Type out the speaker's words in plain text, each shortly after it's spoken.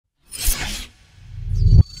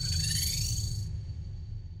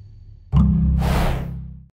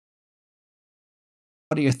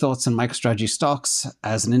What are your thoughts on MicroStrategy stocks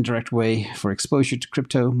as an indirect way for exposure to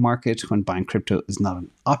crypto market when buying crypto is not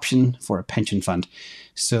an option for a pension fund?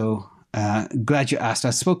 So glad you asked.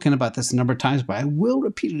 I've spoken about this a number of times, but I will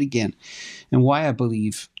repeat it again and why I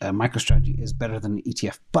believe MicroStrategy is better than an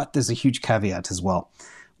ETF. But there's a huge caveat as well.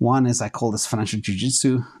 One is I call this financial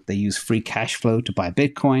jiu-jitsu. They use free cash flow to buy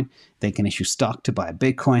Bitcoin. They can issue stock to buy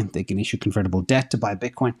Bitcoin. They can issue convertible debt to buy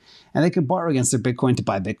Bitcoin. And they can borrow against their Bitcoin to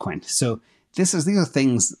buy Bitcoin. So these are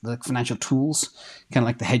things like financial tools, kind of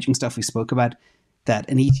like the hedging stuff we spoke about, that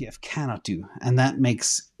an ETF cannot do. And that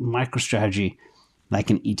makes MicroStrategy like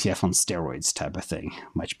an ETF on steroids type of thing.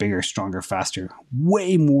 Much bigger, stronger, faster,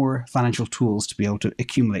 way more financial tools to be able to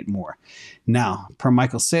accumulate more. Now, per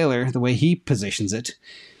Michael Saylor, the way he positions it,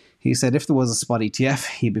 he said if there was a spot ETF,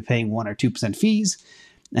 he'd be paying 1 or 2% fees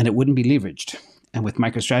and it wouldn't be leveraged. And with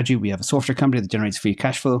MicroStrategy, we have a software company that generates free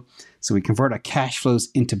cash flow. So we convert our cash flows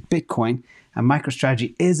into Bitcoin. And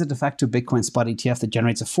MicroStrategy is a de facto Bitcoin spot ETF that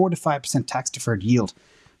generates a 4 to 5% tax deferred yield.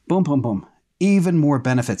 Boom, boom, boom. Even more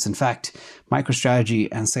benefits. In fact, MicroStrategy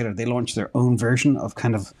and Saylor, they launched their own version of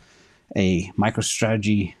kind of a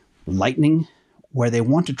MicroStrategy Lightning, where they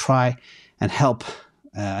want to try and help,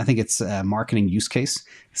 I think it's a marketing use case,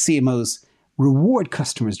 CMOs reward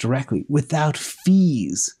customers directly without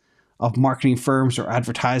fees of marketing firms or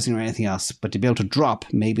advertising or anything else, but to be able to drop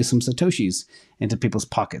maybe some Satoshis into people's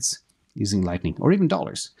pockets using Lightning or even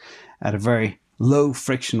dollars at a very low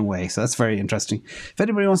friction way. So that's very interesting. If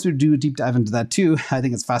anybody wants to do a deep dive into that too, I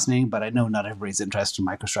think it's fascinating, but I know not everybody's interested in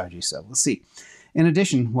MicroStrategy, so we'll see. In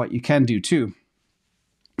addition, what you can do too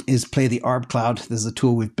is play the ARB Cloud. This is a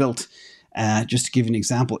tool we've built. Just to give you an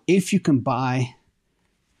example, if you can buy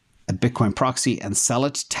a Bitcoin proxy and sell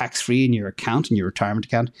it tax-free in your account, in your retirement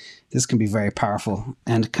account, this can be very powerful.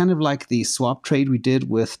 And kind of like the swap trade we did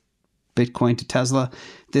with Bitcoin to Tesla,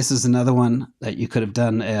 this is another one that you could have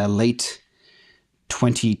done late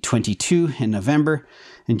 2022 in November.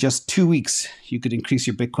 In just 2 weeks, you could increase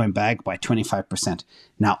your Bitcoin bag by 25%.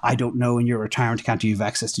 Now, I don't know in your retirement account, do you have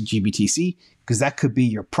access to GBTC? Because that could be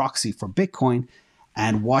your proxy for Bitcoin,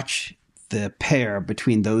 and watch the pair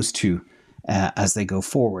between those two as they go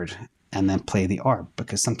forward, and then play the ARB,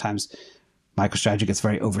 because sometimes MicroStrategy gets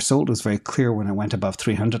very oversold. It was very clear when it went above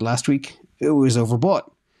 300 last week, it was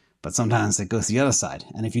overbought. But sometimes it goes the other side.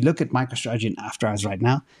 And if you look at MicroStrategy in after hours right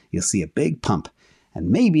now, you'll see a big pump.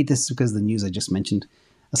 And maybe this is because of the news I just mentioned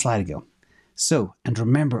a slide ago. So, and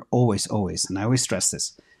remember always, and I always stress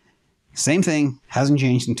this, same thing, hasn't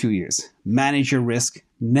changed in 2 years. Manage your risk.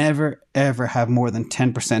 Never, ever have more than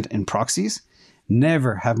 10% in proxies.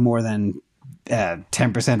 Never have more than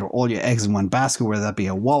 10% or all your eggs in one basket, whether that be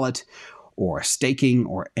a wallet or staking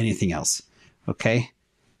or anything else. Okay?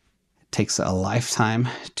 It takes a lifetime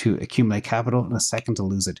to accumulate capital and a second to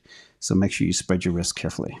lose it. So make sure you spread your risk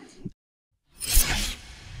carefully.